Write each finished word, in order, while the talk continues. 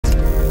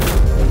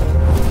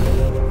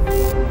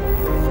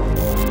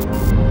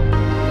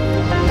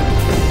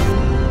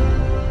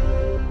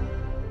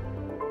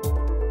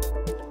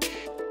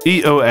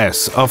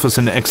EOS offers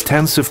an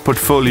extensive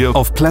portfolio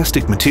of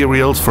plastic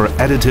materials for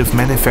additive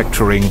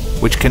manufacturing,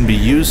 which can be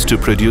used to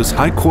produce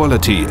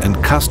high-quality and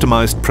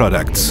customized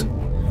products.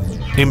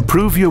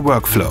 Improve your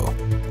workflow,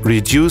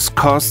 reduce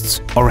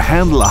costs, or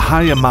handle a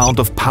high amount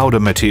of powder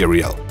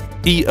material.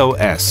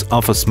 EOS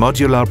offers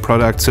modular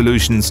product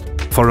solutions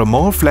for a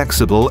more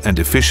flexible and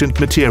efficient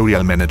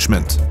material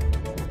management.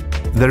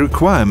 The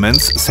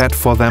requirements set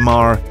for them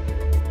are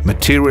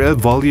material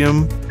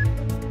volume,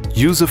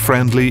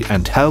 user-friendly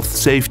and health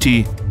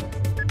safety,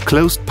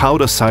 closed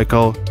powder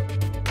cycle,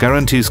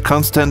 guarantees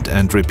constant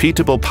and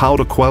repeatable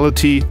powder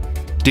quality,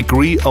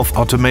 degree of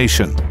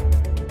automation.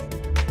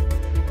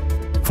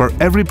 For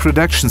every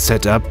production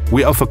setup,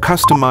 we offer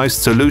customized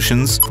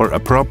solutions for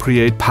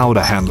appropriate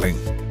powder handling.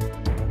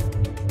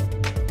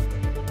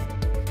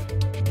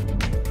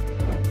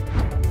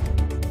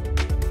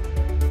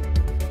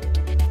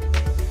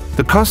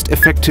 The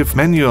cost-effective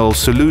manual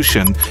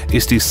solution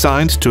is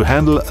designed to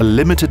handle a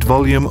limited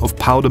volume of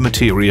powder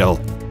material.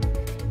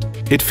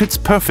 It fits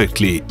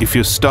perfectly if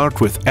you start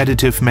with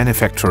additive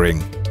manufacturing.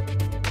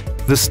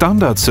 The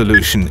standard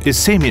solution is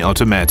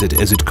semi-automated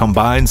as it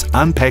combines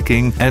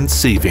unpacking and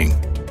sieving.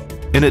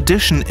 In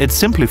addition, it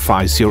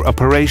simplifies your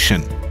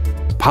operation.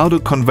 Powder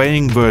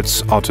conveying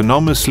works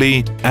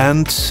autonomously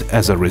and,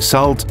 as a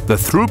result, the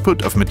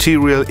throughput of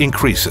material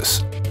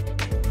increases.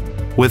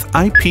 With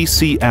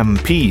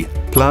IPCMP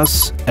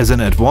Plus, as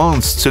an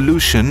advanced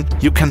solution,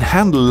 you can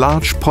handle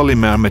large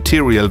polymer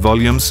material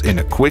volumes in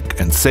a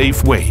quick and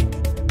safe way.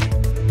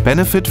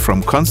 Benefit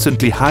from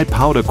constantly high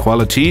powder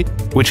quality,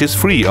 which is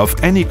free of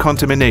any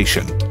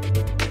contamination.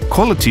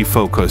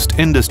 Quality-focused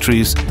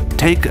industries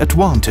take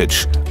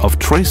advantage of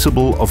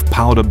traceable of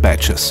powder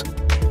batches.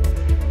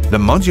 The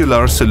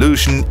modular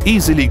solution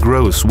easily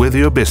grows with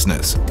your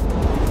business.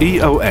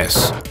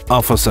 EOS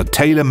offers a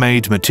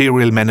tailor-made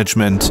material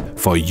management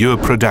for your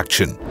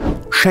production,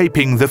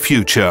 shaping the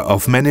future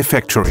of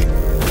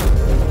manufacturing.